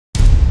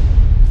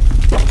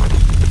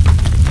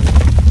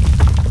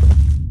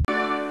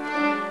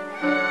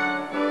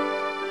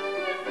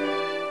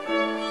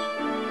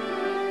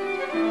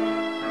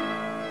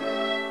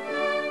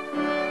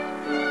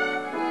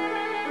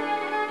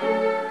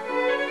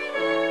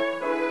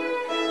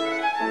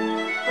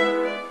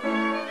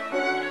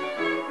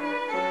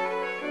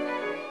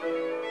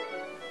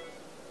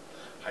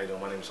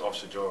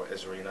Officer Joe,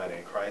 Israel United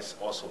in Christ,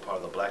 also part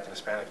of the Black and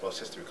Hispanic Lost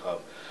History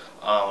Club.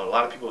 A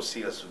lot of people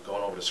see us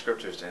going over the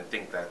scriptures and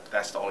think that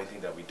that's the only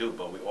thing that we do,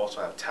 but we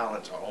also have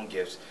talents, our own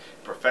gifts,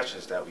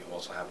 professions that we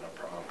also have in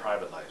our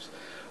private lives.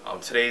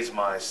 Today is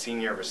my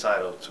senior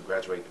recital to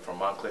graduate from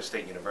Montclair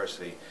State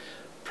University.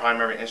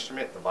 Primary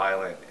instrument, the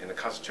violin, in the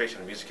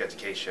concentration in music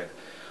education.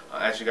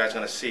 As you guys are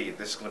going to see,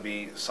 this is going to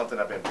be something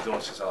I've been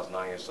doing since I was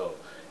 9 years old.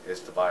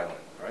 It's the violin.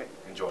 All right,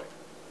 enjoy.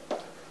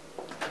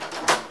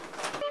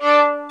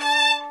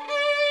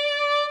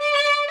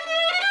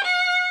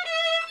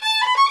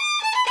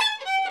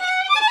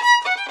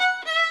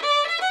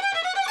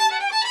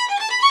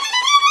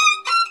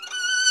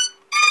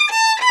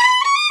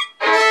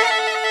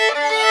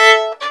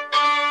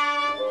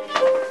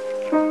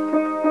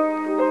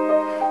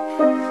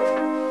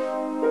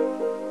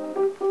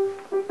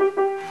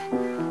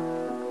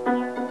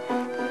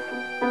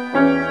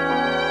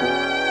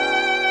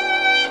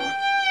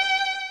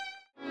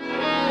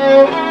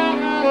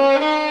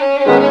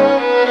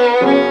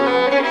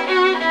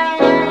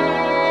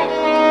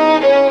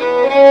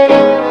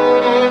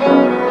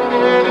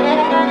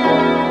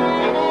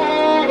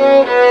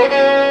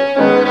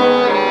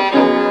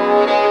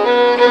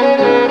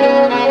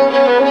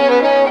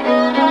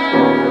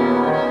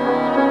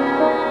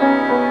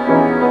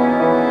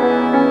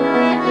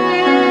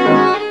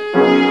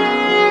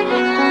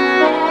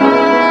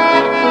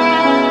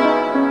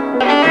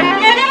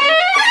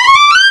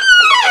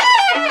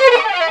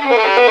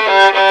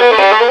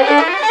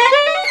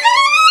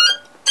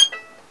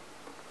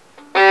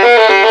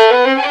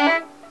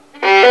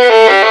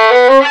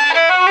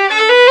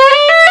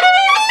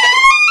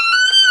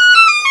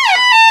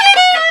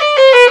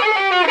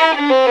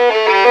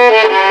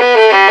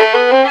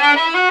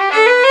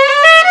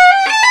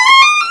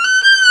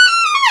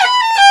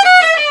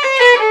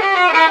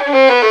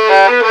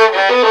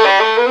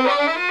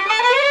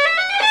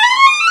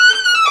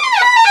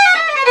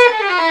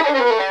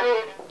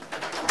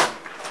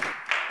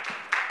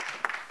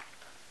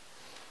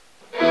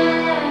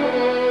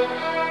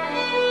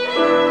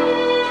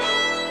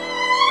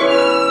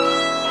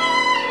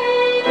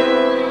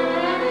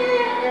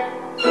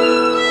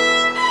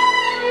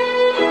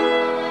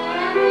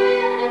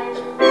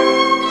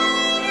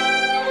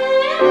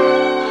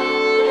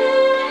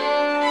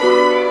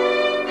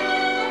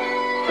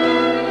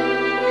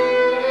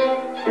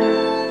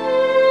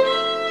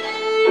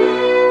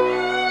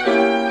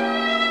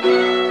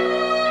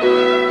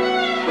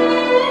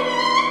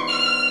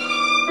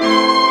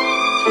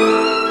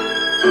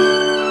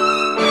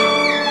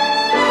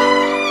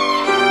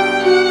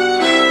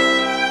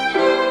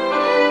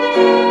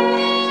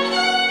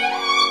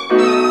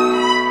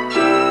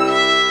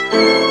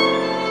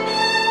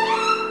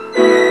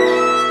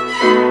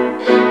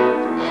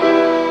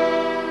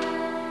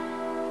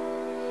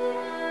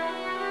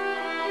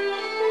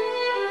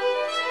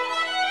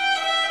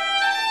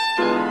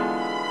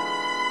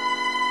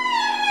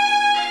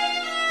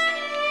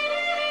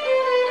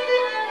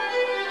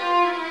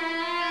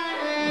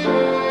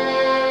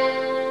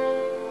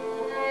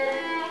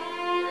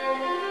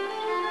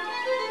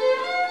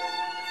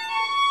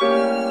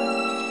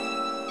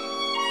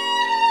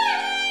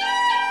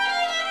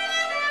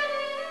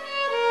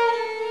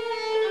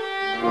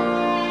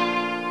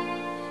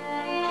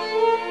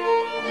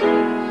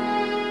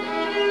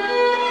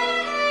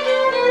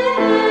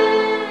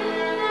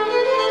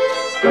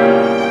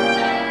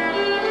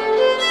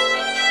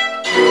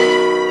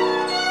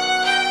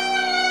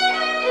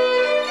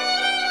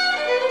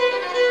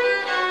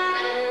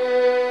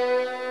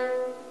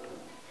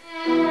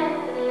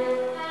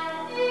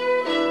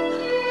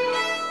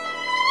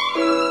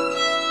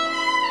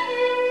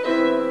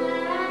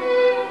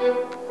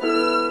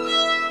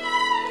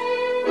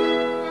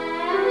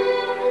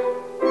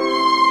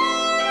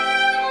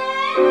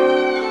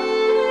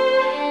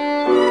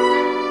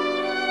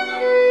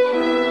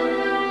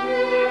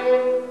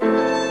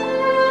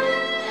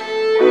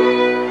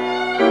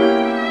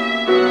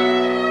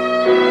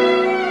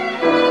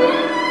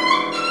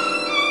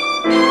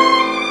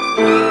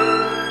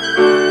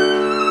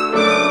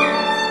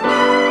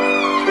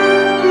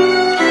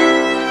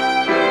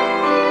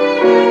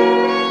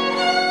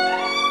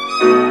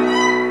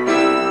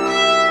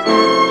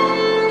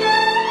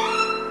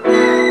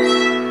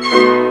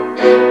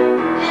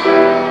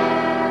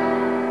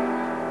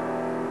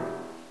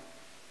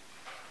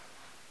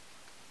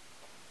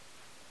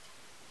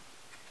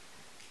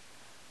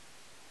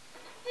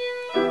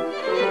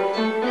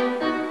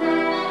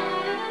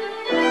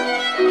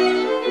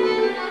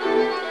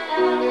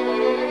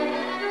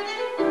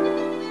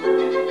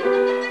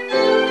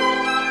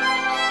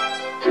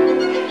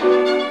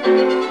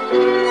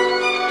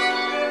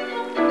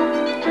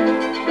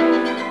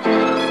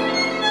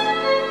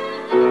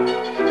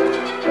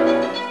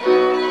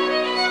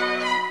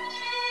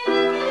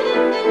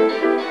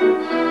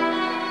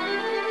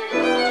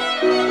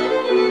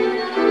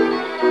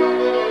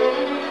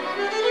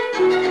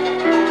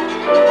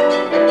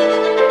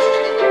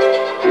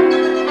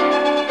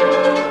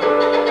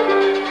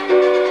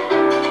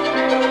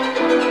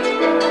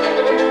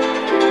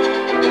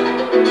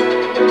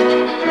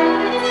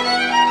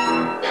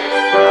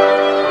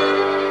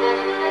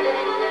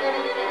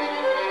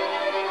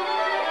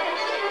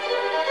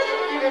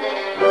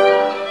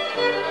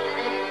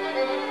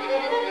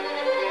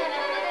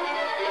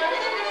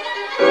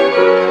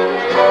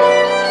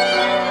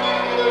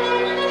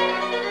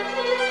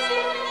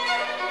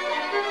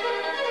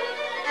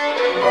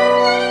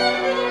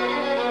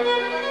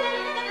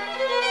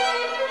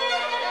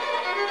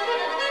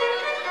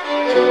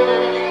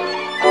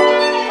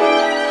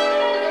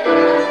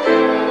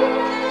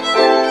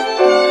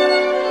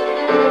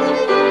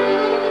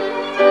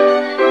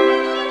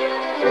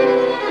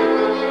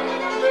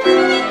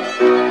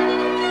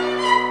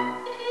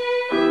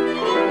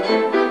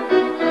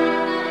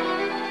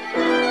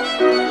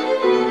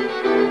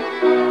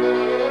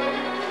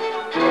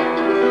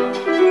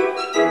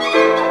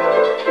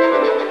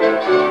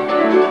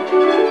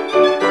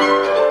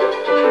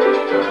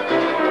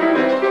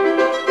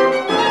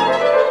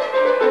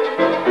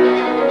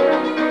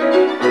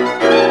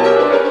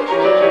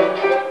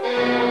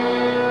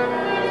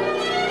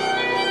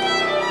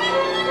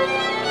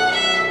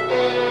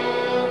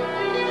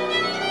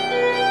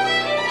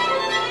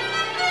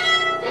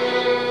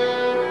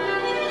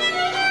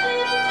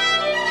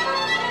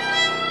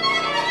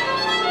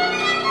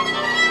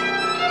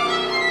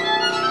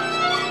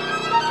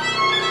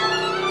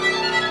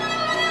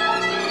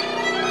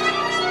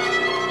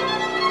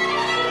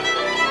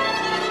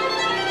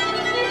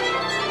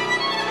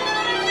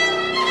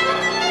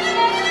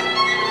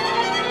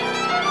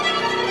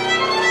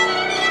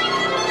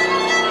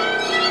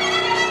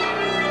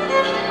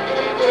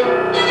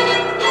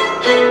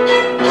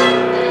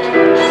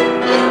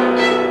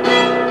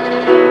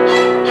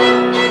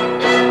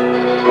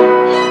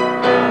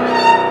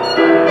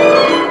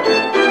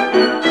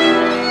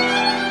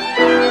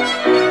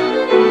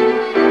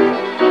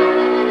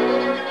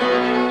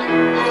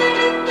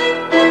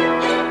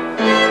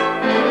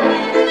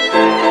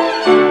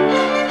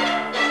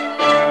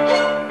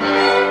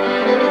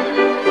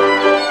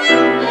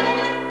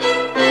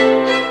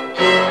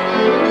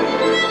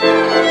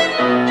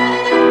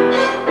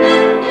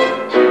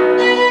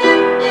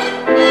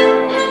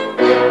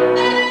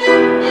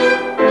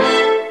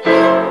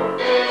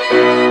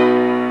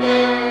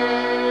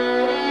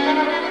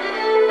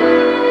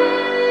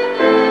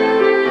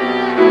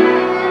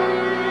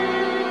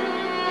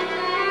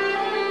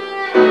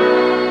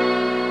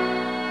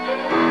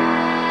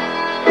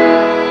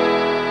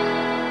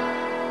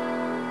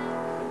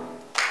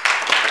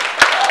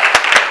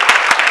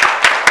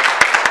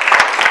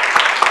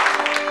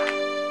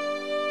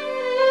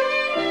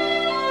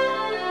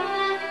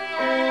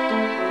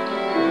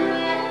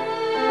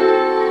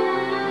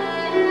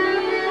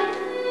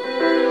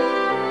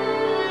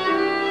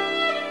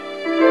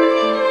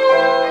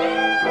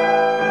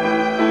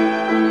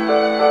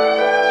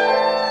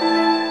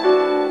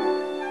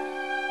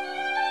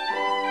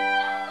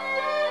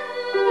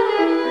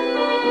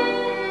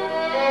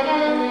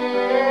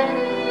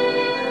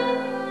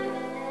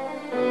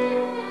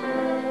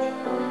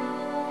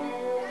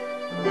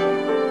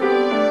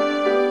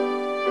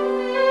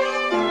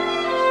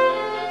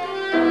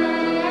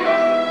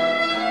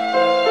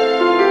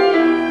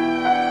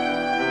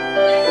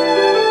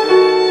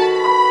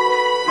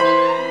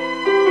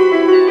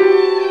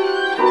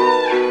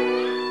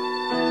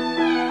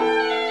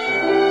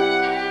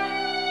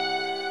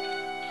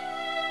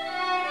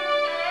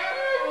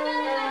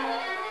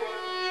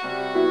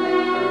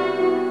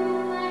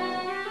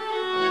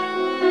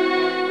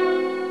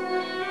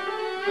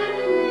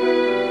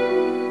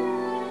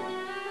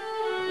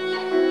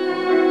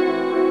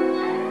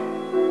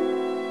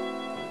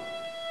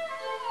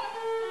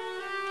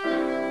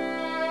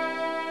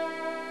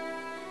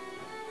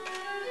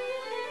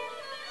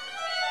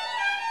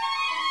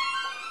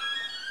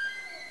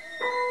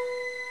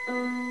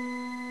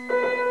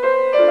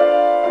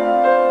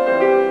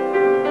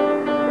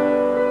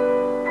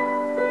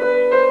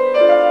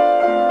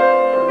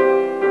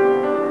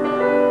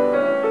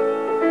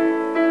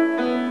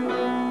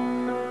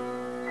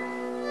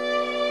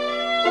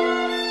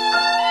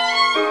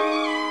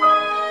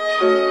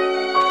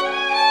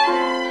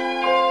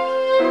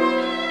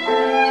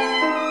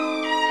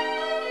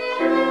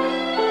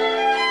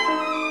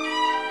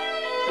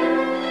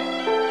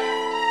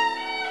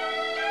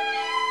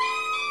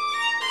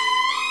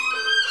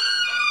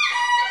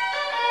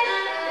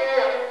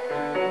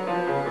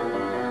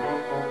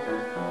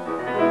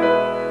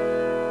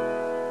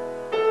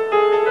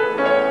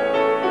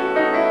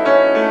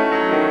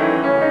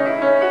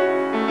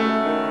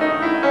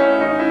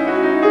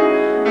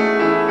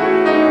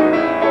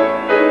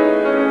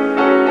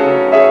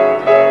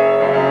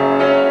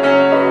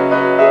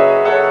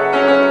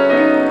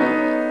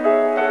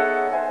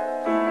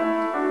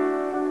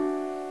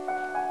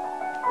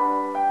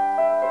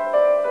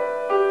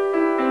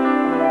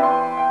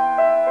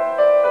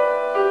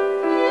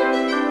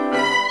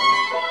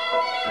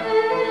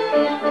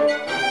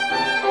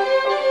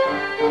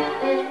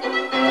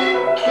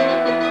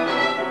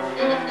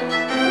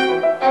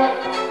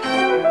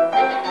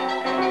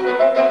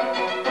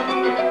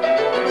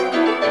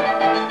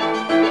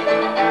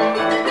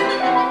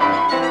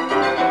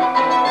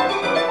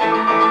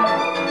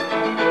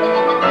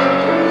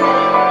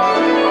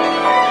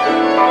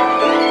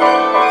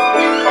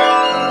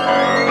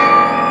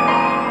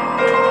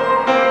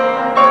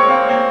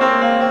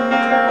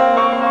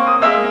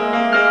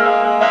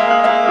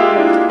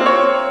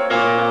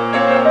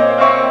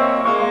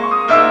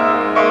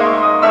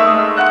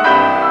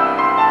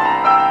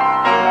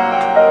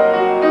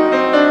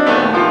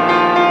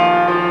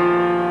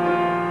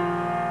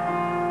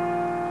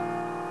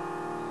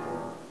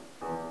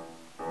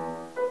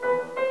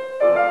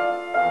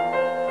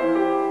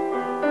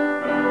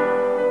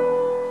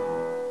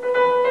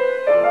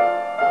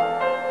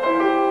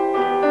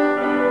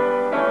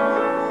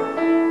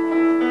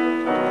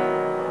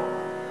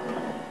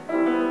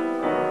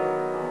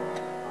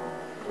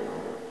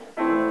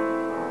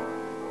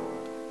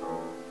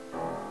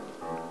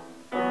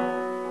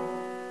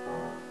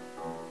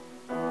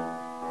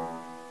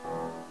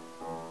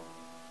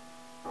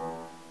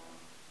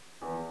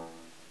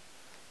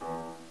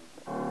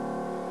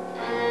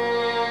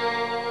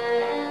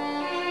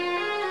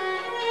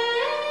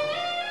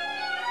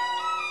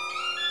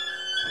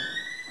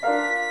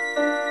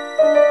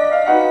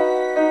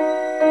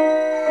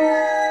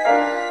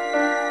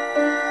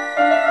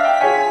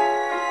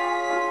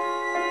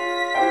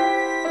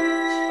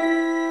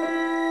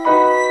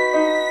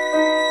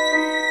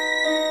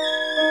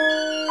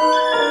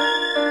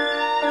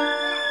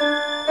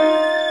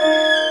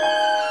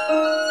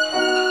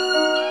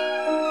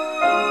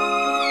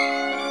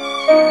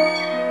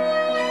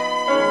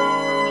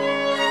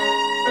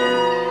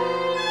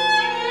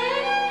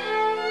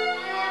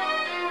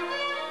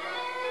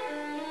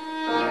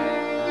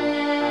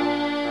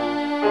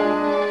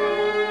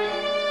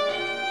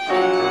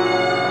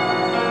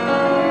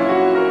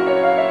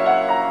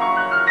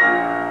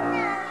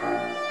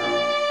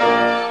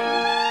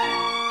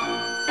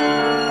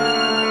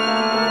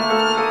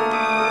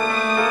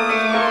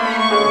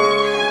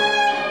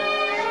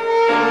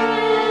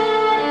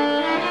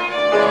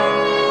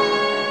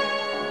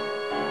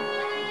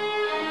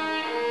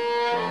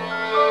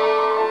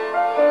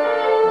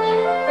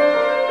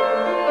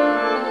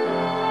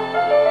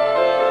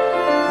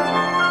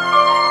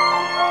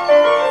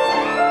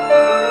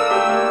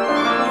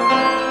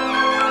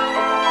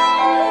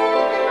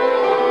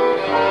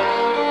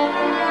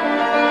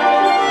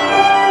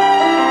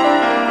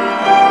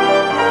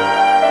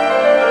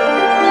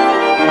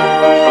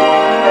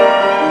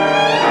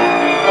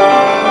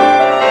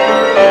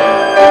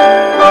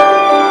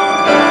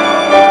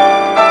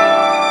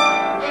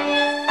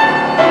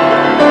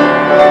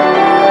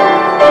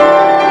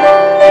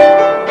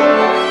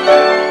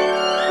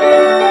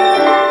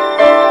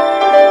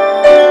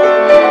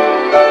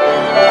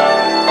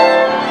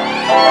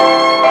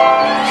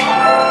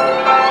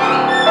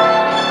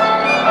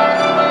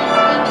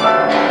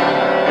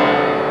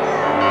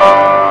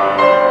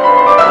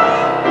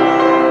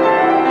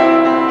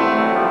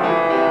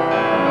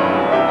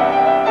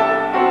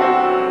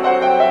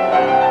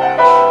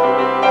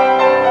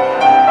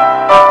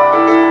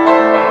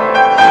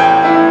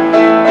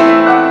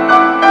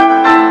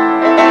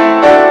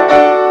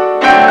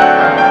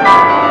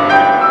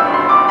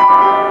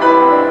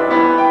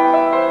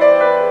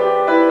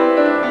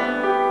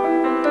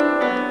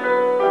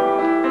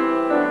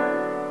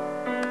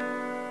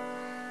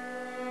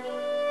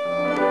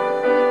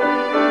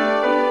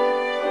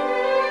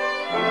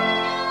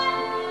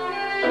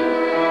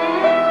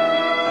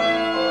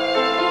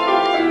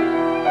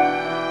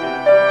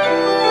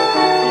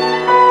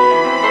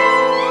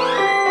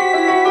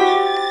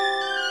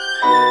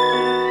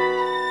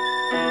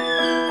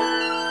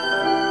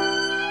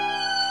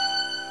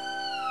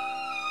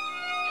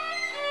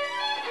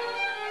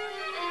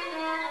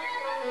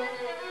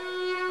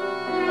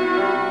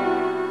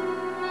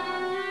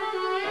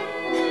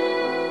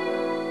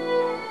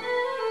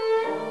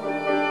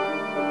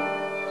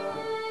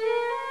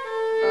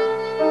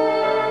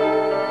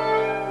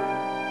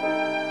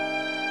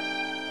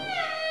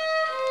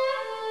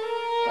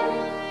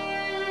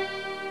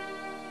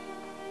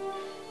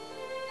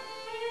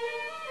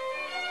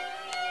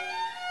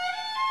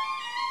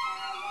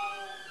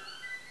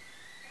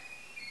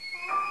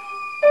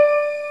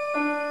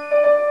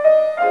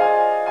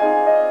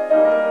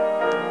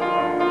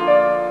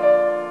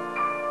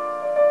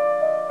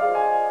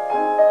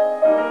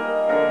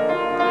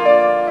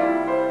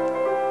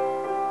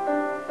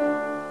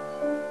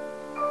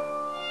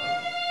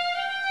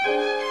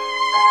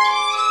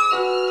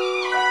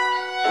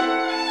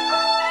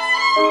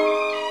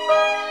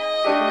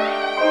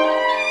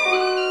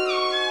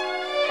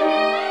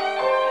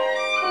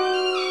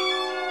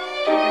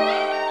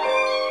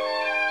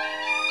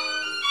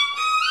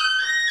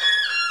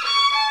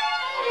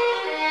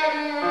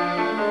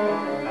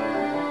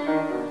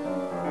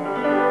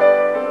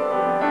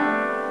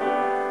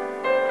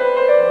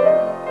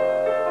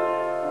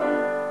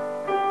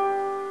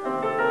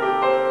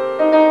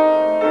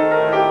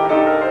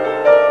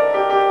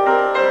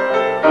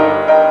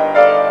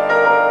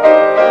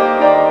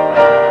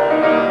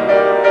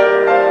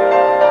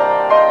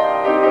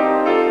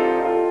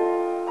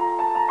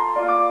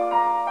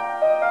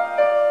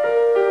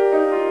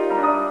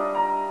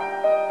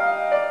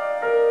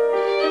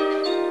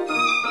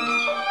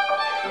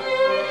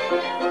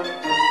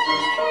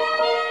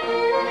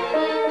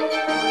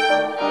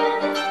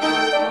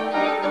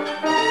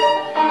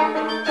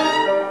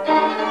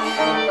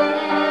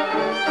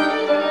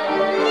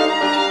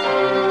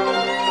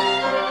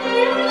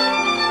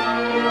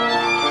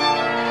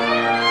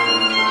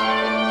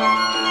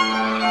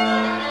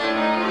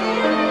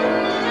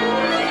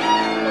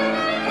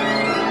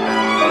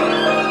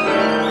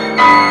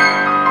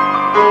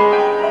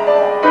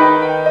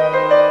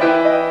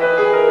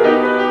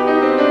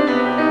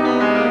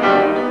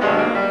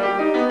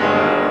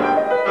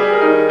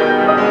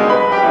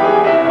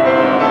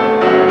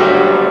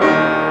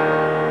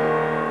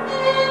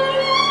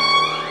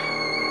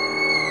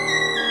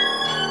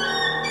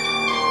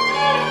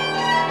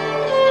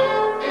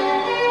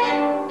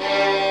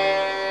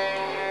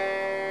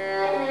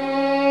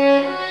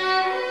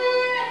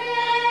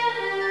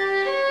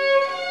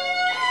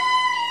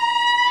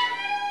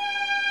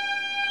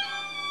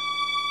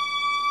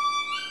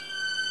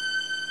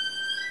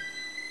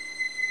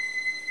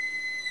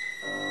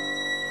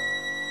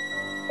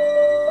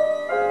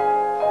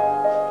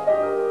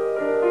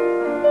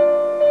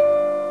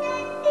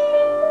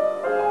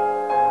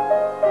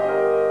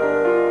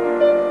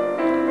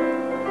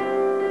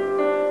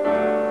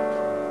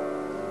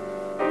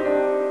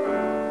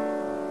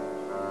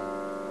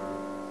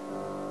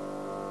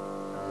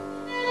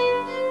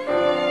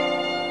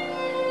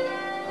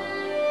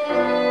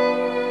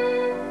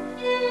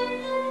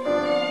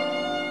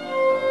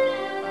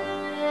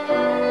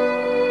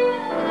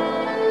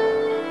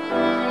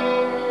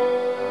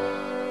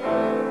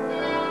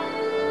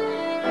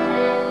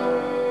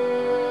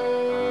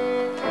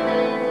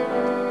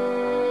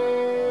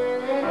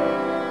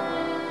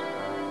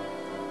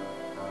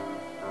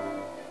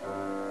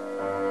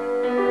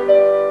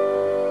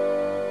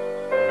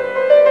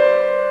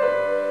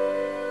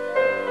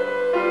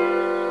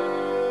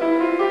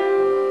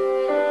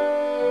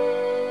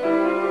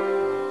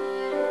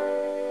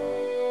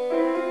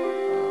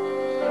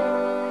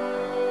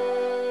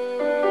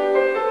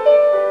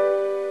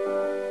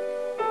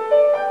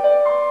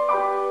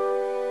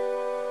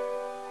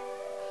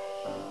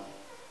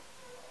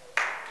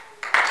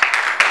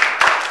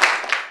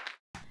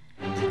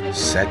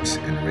 sex,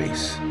 and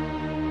race.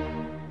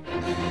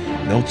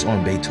 Notes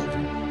on Beethoven.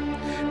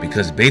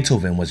 Because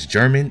Beethoven was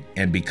German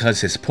and because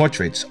his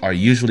portraits are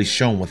usually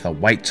shown with a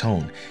white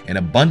tone and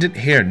abundant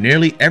hair,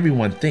 nearly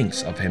everyone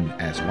thinks of him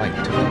as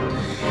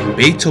white.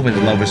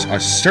 Beethoven lovers are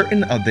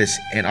certain of this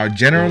and are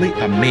generally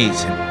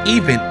amazed and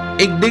even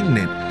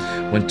indignant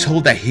when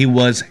told that he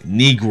was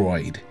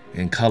Negroid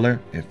in color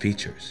and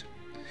features.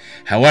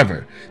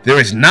 However, there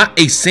is not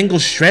a single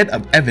shred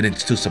of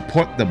evidence to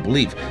support the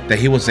belief that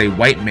he was a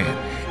white man,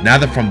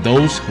 neither from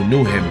those who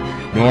knew him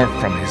nor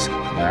from his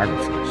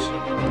biographers.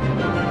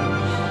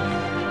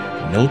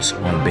 Notes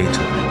on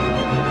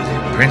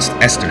Beethoven. Prince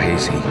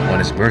Esterhazy on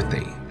his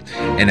birthday,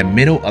 in the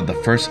middle of the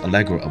first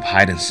allegro of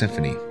Haydn's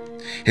symphony.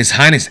 His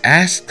Highness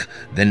asked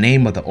the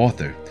name of the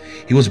author.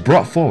 He was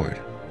brought forward.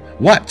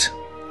 "What?"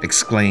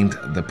 exclaimed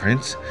the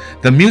prince.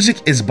 "The music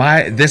is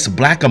by this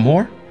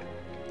blackamoor?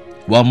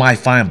 Well, my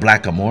fine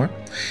blackamoor,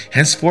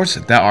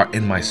 henceforth thou art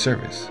in my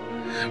service.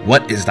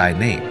 What is thy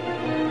name?"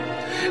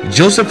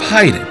 "Joseph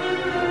Haydn."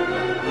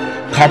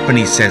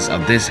 Carpenters says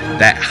of this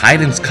that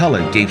Haydn's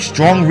color gave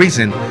strong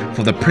reason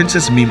for the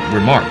prince's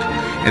remark,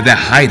 and that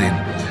Haydn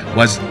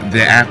was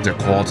thereafter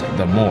called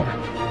the Moor.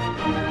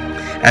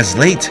 As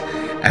late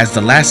as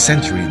the last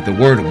century, the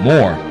word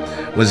Moor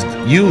was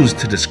used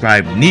to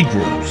describe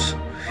Negroes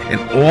in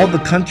all the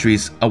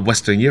countries of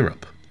Western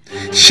Europe.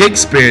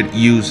 Shakespeare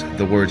used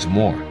the words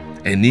Moor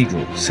and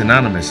Negro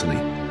synonymously.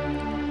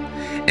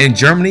 In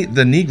Germany,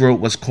 the Negro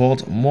was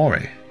called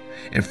More.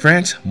 In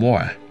France,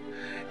 More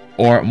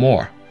or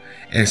Moor.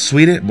 In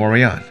Sweden,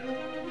 Morian.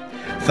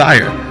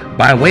 Thayer,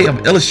 by way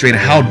of illustrating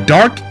how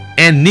dark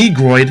and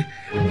Negroid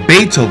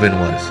Beethoven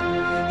was,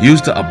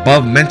 used the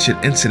above-mentioned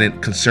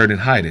incident concerning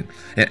Haydn,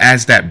 and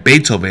adds that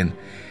Beethoven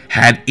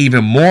had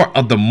even more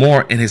of the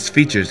Moor in his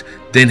features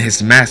than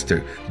his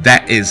master,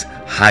 that is,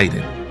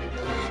 Haydn.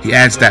 He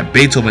adds that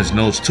Beethoven's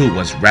nose too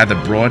was rather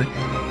broad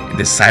and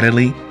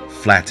decidedly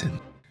flattened.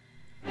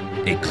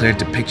 A clear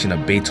depiction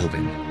of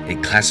Beethoven, a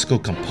classical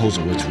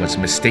composer which was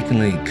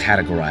mistakenly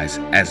categorized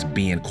as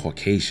being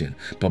Caucasian,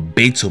 but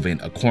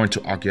Beethoven, according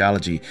to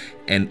archaeology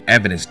and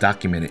evidence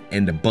documented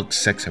in the book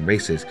Sex and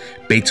Races,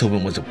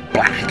 Beethoven was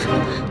black.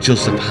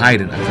 Joseph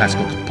Haydn, a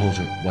classical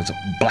composer, was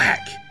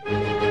black.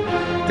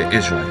 The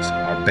Israelites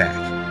are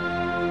back.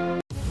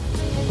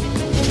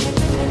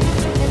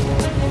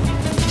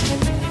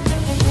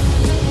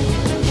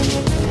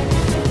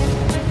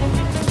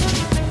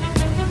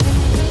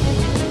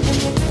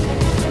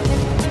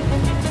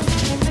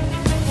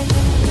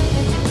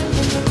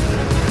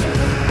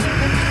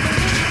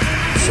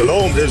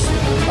 Shalom,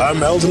 Israel.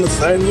 I'm Elder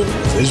Nathaniel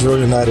of Israel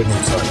United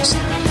in Christ.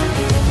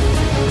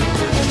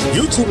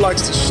 YouTube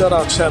likes to shut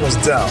our channels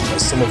down,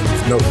 as some of you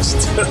have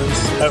noticed,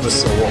 ever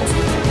so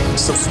often.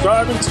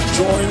 Subscribing to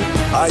join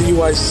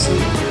IUIC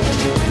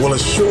will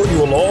assure you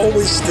will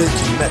always stay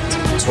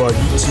connected to our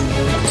YouTube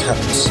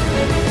accounts.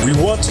 We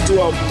want to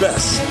do our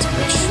best to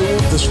make sure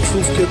this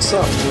truth gets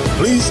out.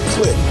 Please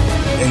click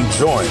and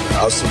join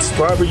our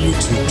subscriber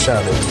YouTube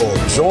channel called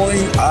Join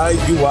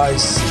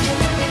IUIC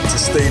to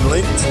stay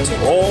linked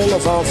to all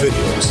of our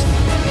videos.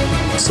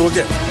 So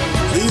again,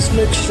 please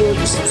make sure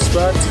you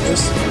subscribe to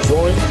this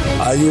Join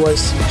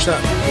IUIC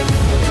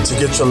channel to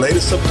get your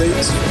latest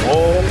updates from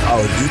all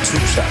our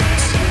YouTube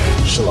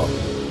channels.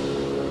 Shalom.